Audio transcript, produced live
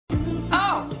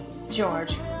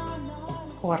George.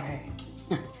 Jorge.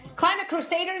 Climate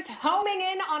crusaders homing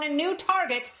in on a new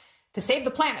target to save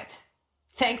the planet.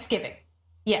 Thanksgiving.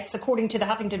 Yes, according to the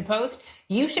Huffington Post,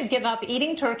 you should give up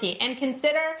eating turkey and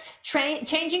consider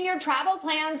changing your travel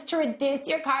plans to reduce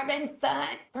your carbon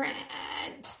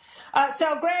footprint.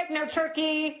 So, Greg, no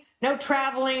turkey, no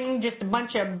traveling, just a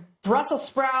bunch of Brussels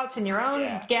sprouts in your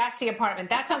own gassy apartment.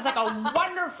 That sounds like a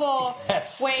wonderful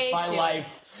way my to... life.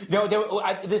 No,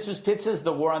 this was Pitt's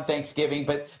The War on Thanksgiving,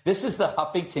 but this is the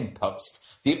Huffington Post.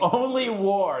 The only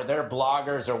war their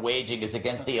bloggers are waging is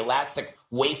against the elastic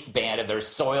waistband of their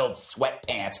soiled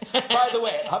sweatpants. By the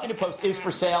way, Huffington Post is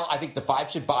for sale. I think the Five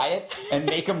should buy it and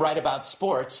make them write about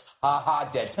sports. Ha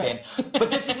ha, Deadspin. But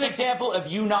this is an example of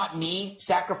you, not me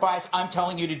sacrifice. I'm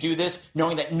telling you to do this,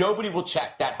 knowing that nobody will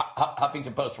check that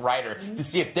Huffington Post writer to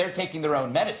see if they're taking their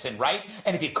own medicine, right?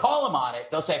 And if you call them on it,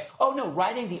 they'll say, oh, no,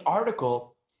 writing the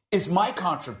article is my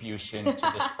contribution to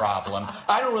this problem.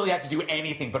 I don't really have to do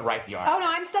anything but write the article. Oh, no,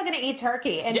 I'm still going to eat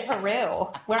turkey in Peru,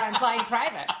 where I'm flying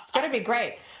private. It's going to be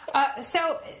great.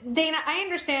 So, Dana, I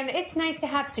understand it's nice to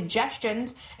have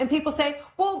suggestions, and people say,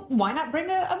 well, why not bring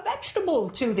a vegetable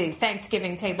to the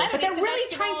Thanksgiving table? But they're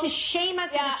really trying to shame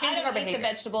us into changing our behavior. I don't eat the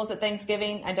vegetables at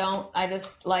Thanksgiving. I don't. I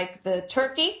just like the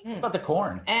turkey. What about the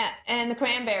corn? And the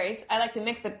cranberries. I like to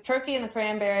mix the turkey and the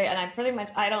cranberry, and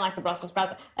I don't like the Brussels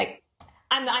sprouts.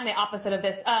 I'm the opposite of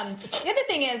this. The other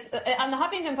thing is, on the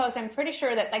Huffington Post, I'm pretty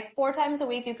sure that 4 times a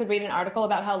week you could read an article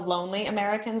about how lonely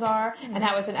Americans are and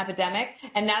how it's an epidemic.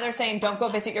 And now they're saying don't go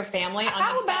visit your family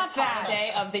on the best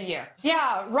holiday of the year.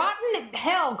 Yeah, rotten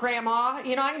hell, Grandma.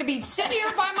 You know, I'm going to be sitting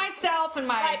here by myself in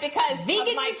my because vegan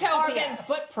of my utopia. carbon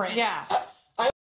footprint. Yeah.